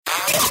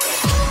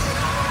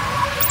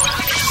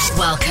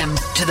Welcome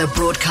to the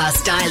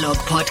Broadcast Dialogue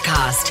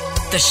Podcast,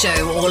 the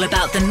show all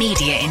about the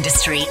media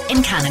industry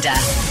in Canada.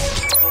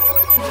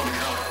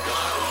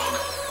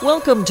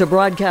 Welcome to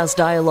Broadcast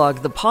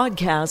Dialogue, the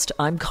podcast.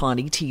 I'm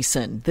Connie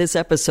Thiessen. This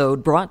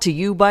episode brought to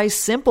you by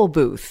Simple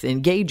Booth.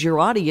 Engage your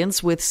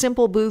audience with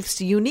Simple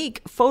Booth's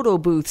unique photo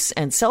booths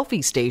and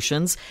selfie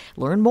stations.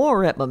 Learn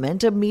more at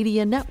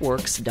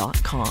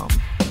MomentumMediaNetworks.com.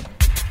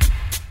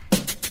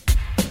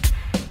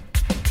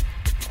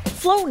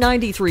 Flow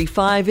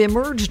 93.5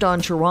 emerged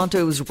on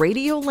Toronto's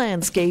radio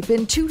landscape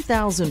in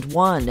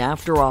 2001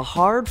 after a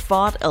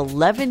hard-fought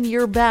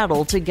 11-year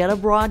battle to get a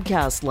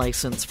broadcast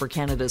license for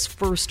Canada's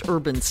first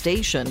urban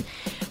station.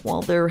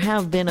 While there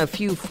have been a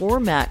few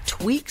format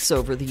tweaks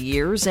over the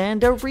years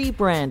and a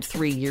rebrand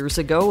 3 years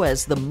ago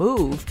as The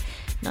Move,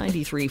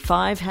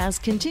 93.5 has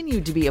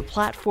continued to be a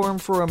platform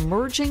for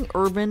emerging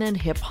urban and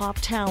hip-hop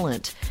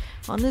talent.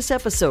 On this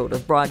episode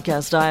of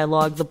Broadcast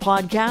Dialogue, the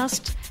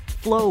podcast,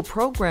 Flow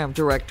Program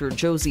Director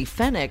Josie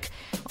Fennick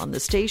on the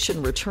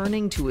station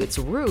returning to its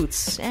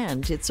roots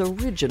and its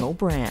original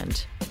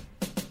brand.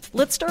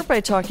 Let's start by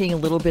talking a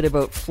little bit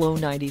about Flow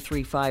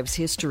 93.5's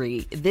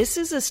history. This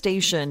is a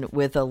station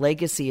with a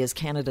legacy as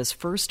Canada's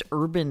first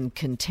urban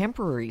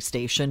contemporary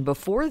station.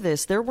 Before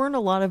this, there weren't a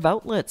lot of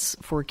outlets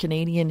for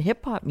Canadian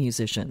hip-hop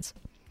musicians.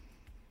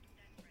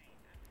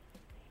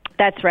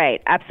 That's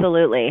right.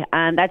 Absolutely.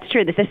 That's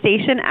true. The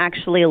station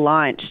actually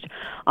launched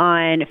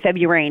on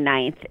February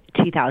 9th,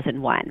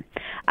 2001.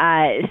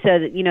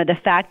 The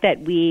fact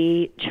that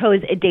we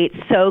chose a date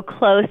so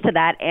close to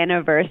that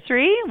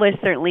anniversary was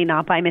certainly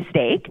not by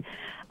mistake.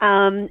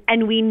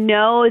 And we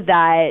know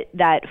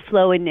that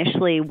Flow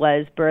initially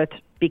was birthed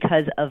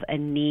because of a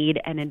need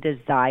and a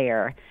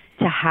desire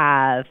to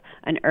have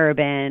an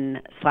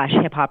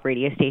urban/hip-hop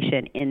radio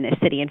station in this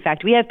city. In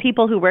fact, we have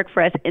people who work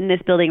for us in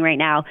this building right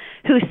now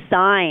who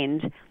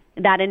signed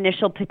that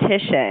initial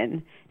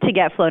petition to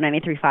get Flow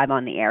 93.5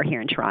 on the air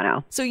here in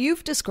Toronto. So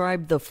you've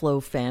described the Flow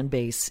fan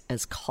base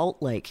as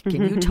cult-like.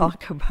 Can you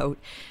talk about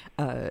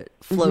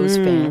Flow's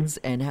fans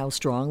and how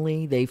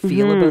strongly they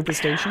feel about the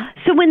station?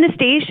 So when the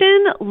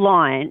station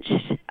launched,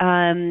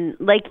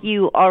 like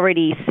you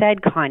already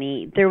said,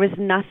 Connie, there was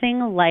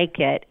nothing like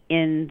it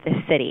in the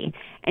city.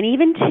 And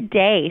even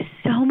today,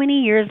 so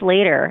many years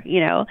later,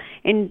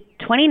 in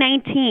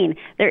 2019,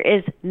 there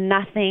is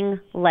nothing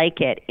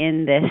like it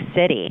in this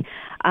city.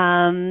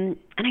 And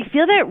I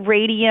feel that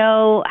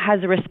radio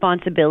has a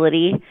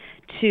responsibility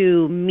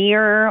to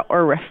mirror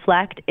or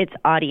reflect its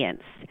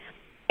audience.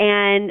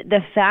 And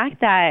the fact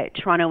that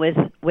Toronto was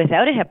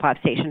without a hip-hop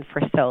station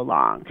for so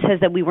long says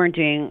that we weren't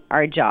doing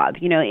our job.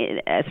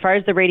 As far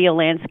as the radio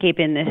landscape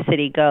in this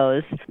city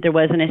goes, there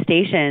wasn't a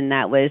station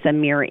that was a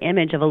mirror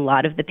image of a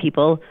lot of the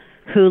people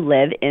who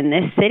live in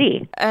this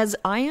city. As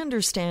I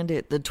understand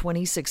it, the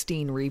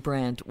 2016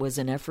 rebrand was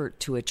an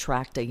effort to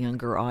attract a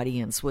younger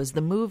audience. Was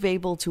the move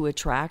able to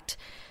attract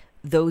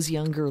those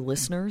younger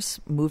listeners,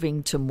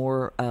 moving to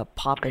more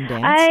pop and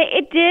dance?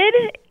 It did,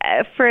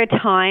 for a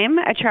time,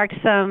 attract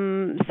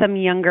some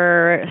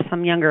younger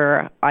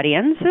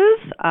audiences,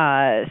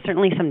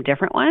 certainly some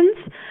different ones.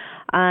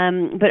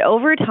 But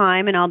over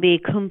time, and I'll be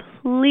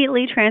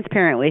completely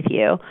transparent with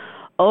you,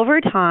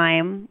 over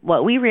time,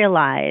 what we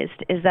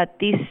realized is that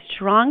the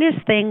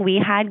strongest thing we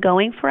had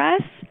going for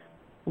us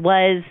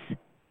was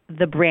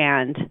the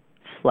brand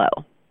Flow.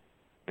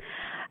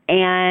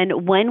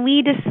 And when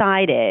we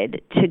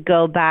decided to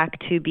go back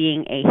to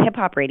being a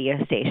hip-hop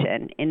radio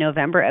station in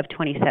November of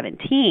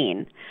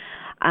 2017,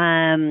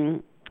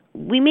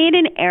 we made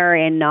an error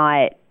in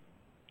not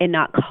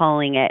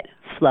calling it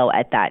Flow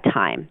at that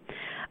time.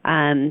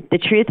 The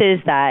truth is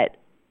that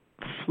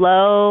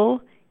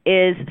Flow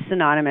is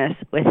synonymous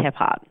with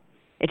hip-hop.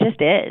 It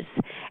just is.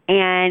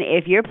 And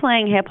if you're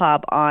playing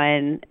hip-hop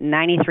on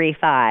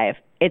 93.5,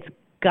 it's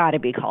got to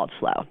be called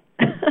Flow.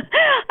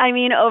 I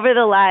mean, over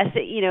the last,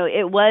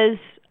 it was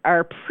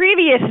our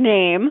previous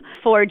name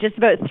for just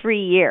about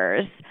 3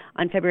 years.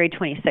 On February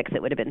 26th,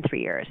 it would have been 3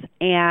 years.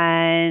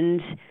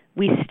 And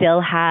we still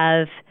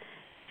have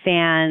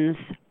fans,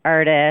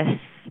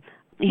 artists,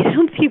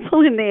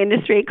 people in the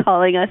industry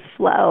calling us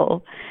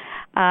Flow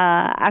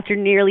after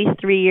nearly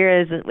 3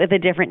 years with a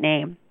different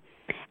name.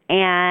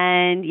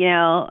 And,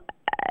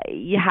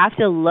 you have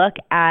to look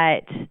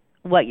at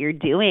what you're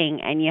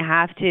doing and you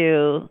have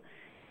to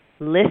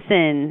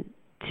listen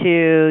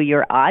to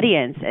your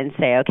audience and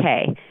say,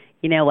 okay,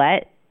 you know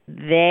what?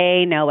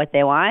 They know what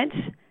they want.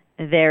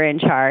 They're in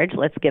charge.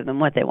 Let's give them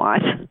what they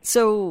want.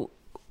 So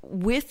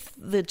with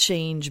the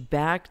change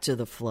back to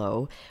the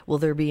Flow, will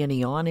there be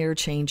any on-air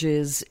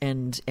changes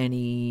and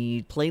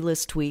any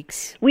playlist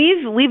tweaks?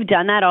 We've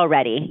done that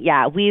already.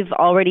 Yeah, we've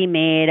already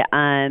made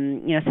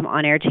some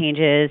on-air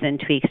changes and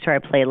tweaks to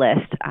our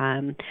playlist.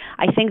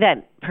 I think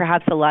that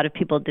perhaps a lot of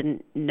people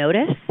didn't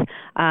notice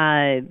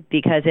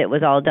because it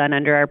was all done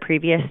under our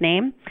previous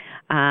name.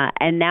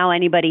 And now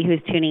anybody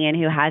who's tuning in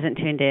who hasn't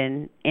tuned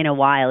in a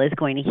while is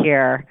going to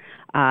hear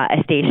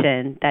a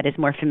station that is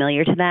more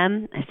familiar to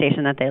them, a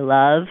station that they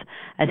love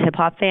as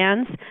hip-hop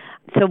fans.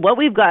 So what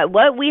we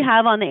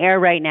have on the air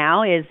right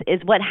now is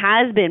what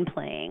has been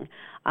playing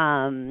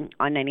on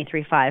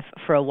 93.5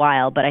 for a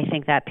while, but I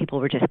think that people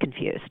were just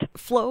confused.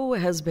 Flow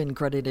has been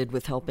credited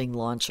with helping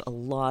launch a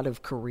lot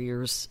of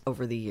careers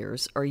over the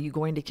years. Are you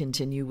going to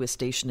continue with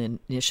station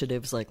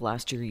initiatives like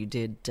last year you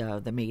did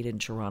the Made in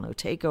Toronto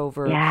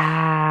takeover?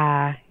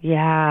 Yeah,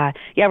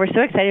 we're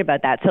so excited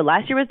about that. So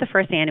last year was the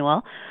first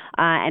annual,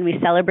 and we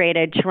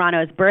celebrated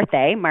Toronto's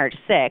birthday, March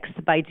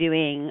 6th, by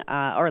doing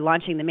or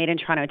launching the Made in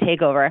Toronto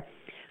takeover,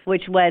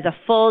 which was a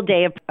full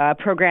day of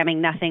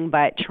programming nothing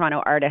but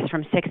Toronto artists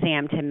from 6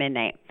 a.m. to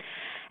midnight.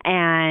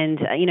 And,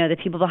 the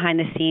people behind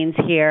the scenes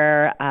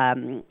here,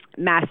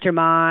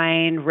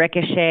 Mastermind,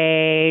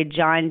 Ricochet,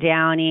 John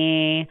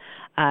Downey,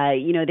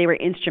 they were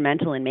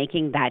instrumental in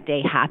making that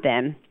day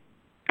happen.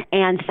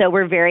 And so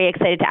we're very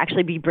excited to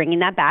actually be bringing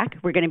that back.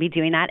 We're going to be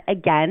doing that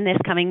again this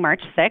coming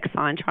March 6th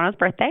on Toronto's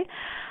birthday.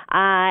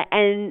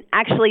 And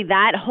actually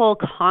that whole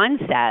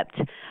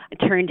concept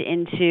turned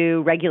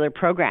into regular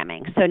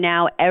programming. So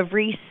now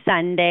every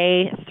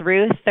Sunday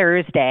through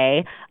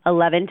Thursday,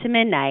 11 to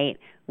midnight,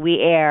 we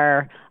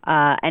air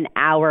an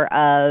hour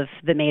of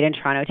the Made in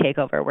Toronto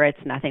takeover where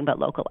it's nothing but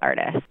local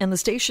artists. And the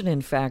station,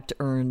 in fact,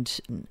 earned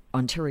an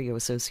Ontario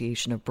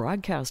Association of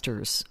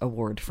Broadcasters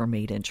Award for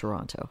Made in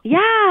Toronto.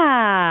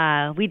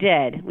 Yeah, we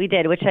did,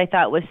 which I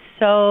thought was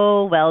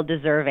so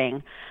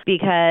well-deserving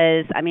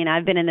because,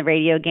 I've been in the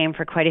radio game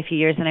for quite a few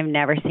years and I've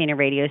never seen a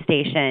radio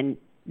station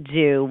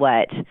do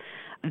what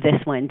this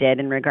one did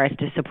in regards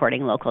to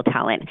supporting local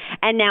talent,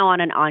 and now on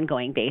an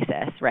ongoing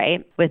basis,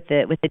 right, with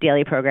the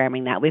daily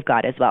programming that we've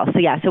got as well.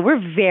 So we're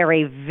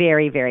very,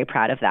 very, very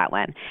proud of that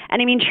one.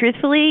 And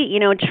truthfully,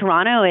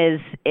 Toronto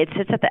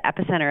sits at the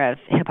epicenter of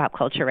hip hop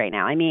culture right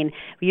now.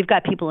 You've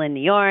got people in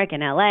New York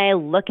and LA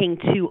looking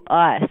to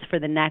us for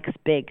the next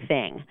big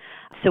thing.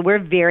 So we're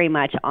very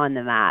much on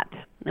the map.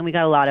 And we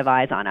got a lot of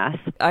eyes on us.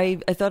 I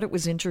thought it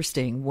was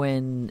interesting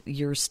when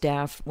your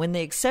staff, when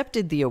they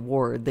accepted the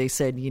award, they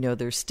said,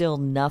 there's still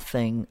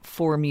nothing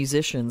for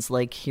musicians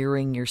like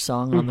hearing your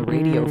song on the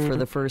radio for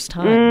the first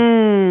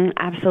time.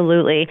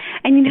 Absolutely.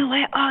 And you know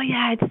what? Oh,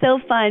 yeah, it's so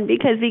fun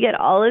because we get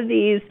all of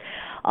these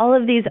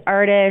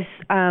artists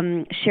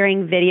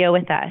sharing video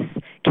with us,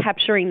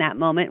 capturing that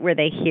moment where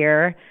they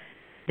hear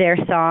their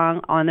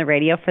song on the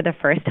radio for the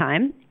first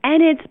time.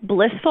 And it's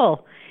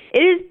blissful. It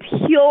is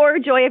pure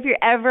joy. If you're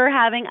ever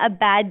having a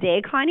bad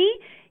day, Connie,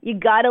 you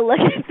got to look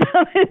at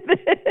some of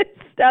the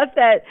stuff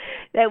that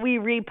we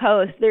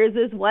repost. There's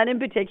this one in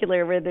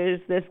particular where there's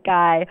this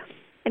guy,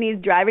 and he's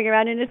driving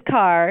around in his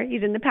car.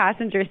 He's in the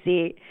passenger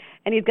seat,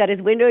 and he's got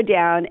his window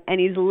down, and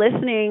he's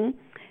listening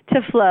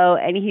to Flow,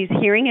 and he's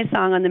hearing his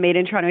song on the Made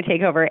in Toronto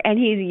takeover, and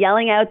he's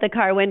yelling out the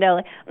car window,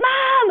 like,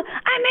 "Mom,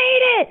 I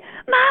made it!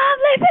 Mom,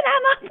 listen,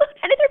 I'm on Flow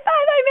 93.5,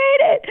 I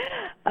made it!"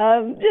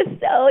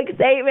 Just so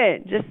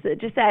excitement, just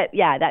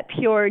that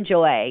pure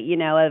joy,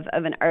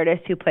 of an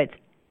artist who puts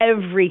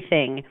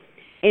everything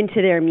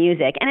into their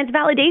music, and it's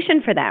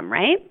validation for them,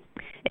 right?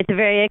 It's a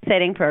very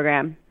exciting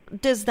program.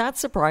 Does that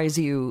surprise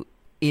you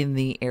in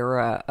the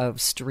era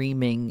of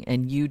streaming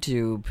and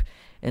YouTube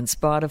and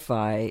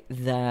Spotify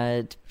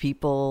that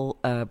people,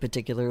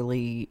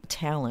 particularly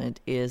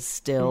talent, is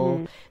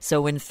still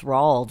so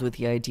enthralled with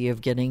the idea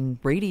of getting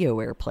radio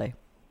airplay?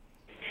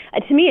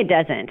 To me, it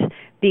doesn't,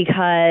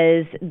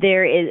 because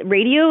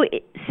radio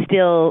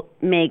still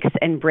makes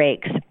and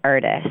breaks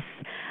artists.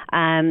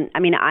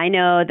 I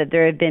know that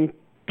there have been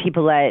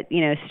people at,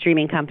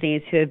 streaming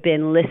companies who have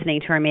been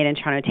listening to our Made in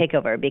Toronto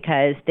takeover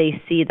because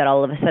they see that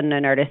all of a sudden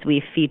an artist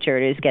we've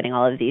featured is getting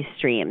all of these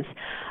streams.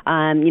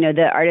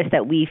 The artists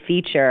that we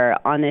feature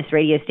on this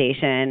radio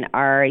station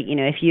are,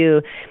 if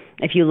you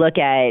look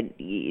at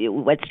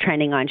what's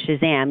trending on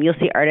Shazam, you'll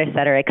see artists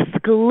that are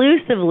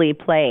exclusively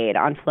played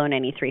on Flow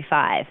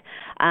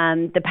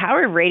 93.5. The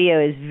power of radio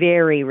is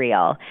very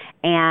real,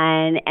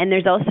 and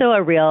there's also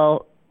a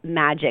real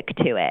magic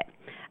to it,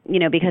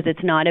 because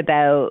it's not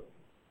about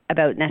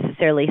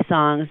necessarily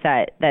songs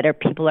that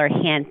people are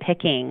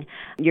handpicking.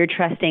 You're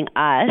trusting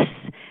us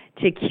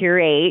to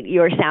curate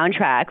your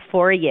soundtrack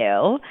for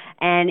you,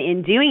 and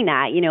in doing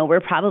that, we're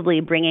probably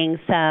bringing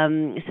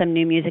some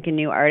new music and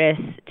new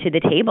artists to the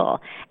table,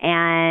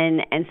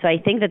 and so I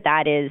think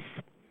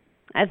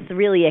that's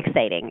really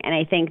exciting, and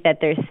I think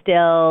that there's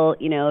still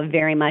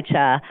very much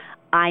a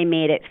I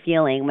made it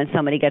feeling when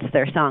somebody gets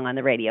their song on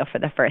the radio for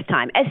the first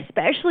time,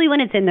 especially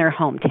when it's in their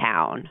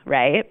hometown,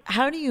 right?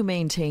 How do you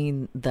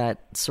maintain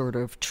that sort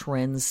of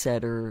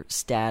trendsetter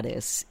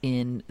status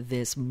in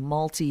this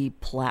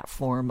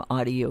multi-platform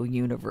audio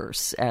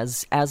universe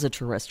as a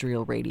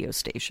terrestrial radio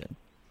station?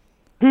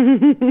 We're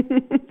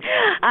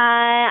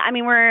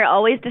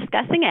always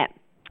discussing it.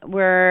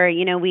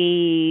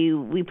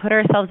 We put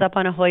ourselves up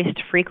on a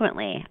hoist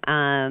frequently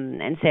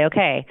and say,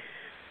 okay,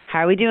 how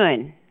are we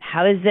doing?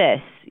 How is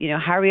this?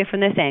 How are we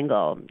from this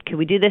angle? Could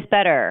we do this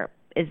better?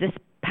 Is this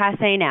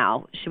passe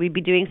now? Should we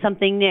be doing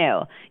something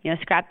new?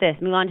 Scrap this,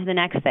 move on to the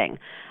next thing.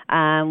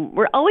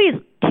 We're always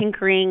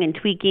tinkering and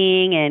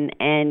tweaking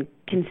and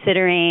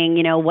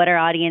considering, what our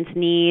audience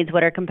needs,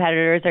 what our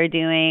competitors are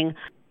doing,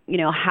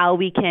 how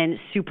we can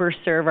super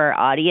serve our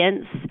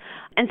audience.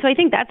 And so I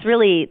think that's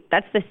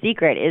the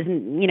secret is,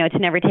 to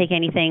never take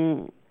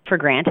anything for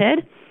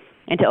granted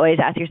and to always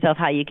ask yourself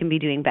how you can be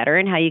doing better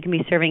and how you can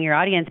be serving your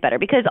audience better.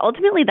 Because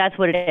ultimately that's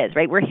what it is,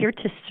 right? We're here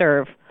to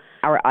serve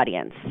our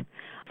audience.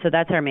 So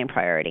that's our main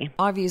priority.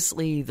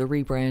 Obviously, the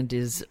rebrand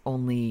is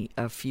only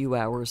a few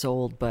hours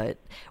old, but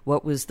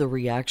what was the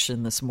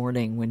reaction this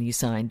morning when you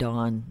signed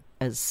on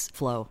as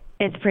Flo?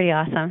 It's pretty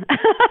awesome.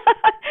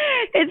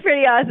 It's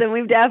pretty awesome.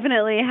 We've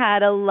definitely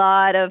had a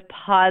lot of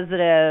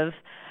positive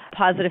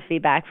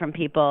feedback from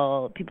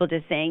people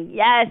just saying,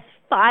 yes,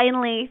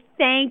 finally,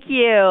 thank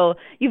you.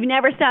 You've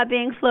never stopped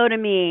being Flo to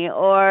me,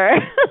 or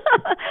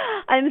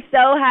I'm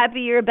so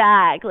happy you're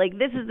back. Like,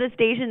 this is the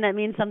station that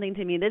means something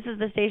to me. This is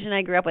the station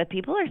I grew up with.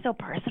 People are so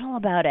personal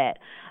about it.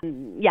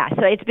 Yeah,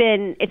 so it's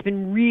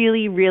been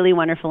really, really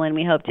wonderful, and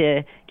we hope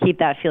to keep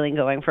that feeling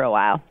going for a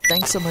while.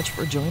 Thanks so much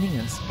for joining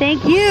us.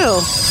 Thank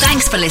you.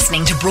 Thanks for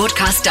listening to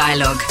Broadcast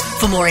Dialogue.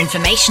 For more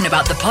information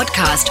about the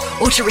podcast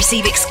or to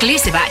receive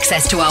exclusive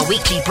access to our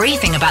weekly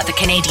briefing about the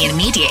Canadian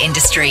media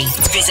industry,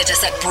 visit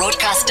us at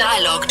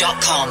broadcastdialogue.com.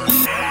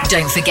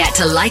 Don't forget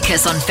to like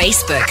us on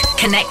Facebook,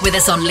 connect with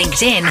us on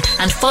LinkedIn,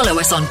 and follow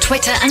us on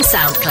Twitter and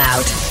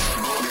SoundCloud.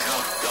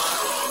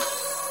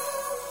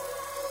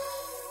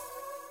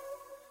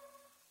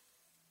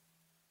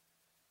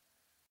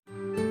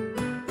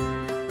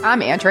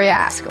 I'm Andrea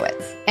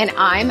Askowitz. And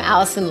I'm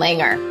Allison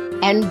Langer.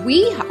 And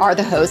we are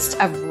the hosts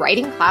of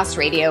Writing Class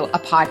Radio, a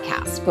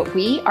podcast, but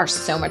we are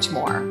so much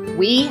more.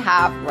 We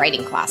have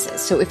writing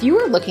classes. So if you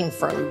are looking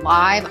for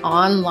live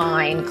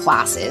online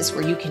classes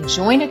where you can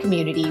join a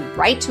community,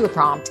 write to a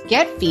prompt,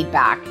 get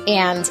feedback,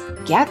 and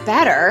get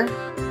better,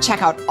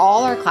 check out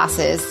all our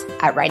classes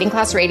at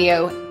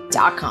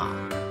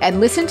writingclassradio.com. And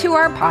listen to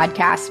our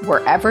podcast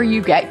wherever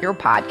you get your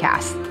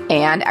podcasts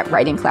and at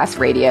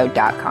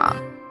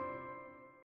writingclassradio.com.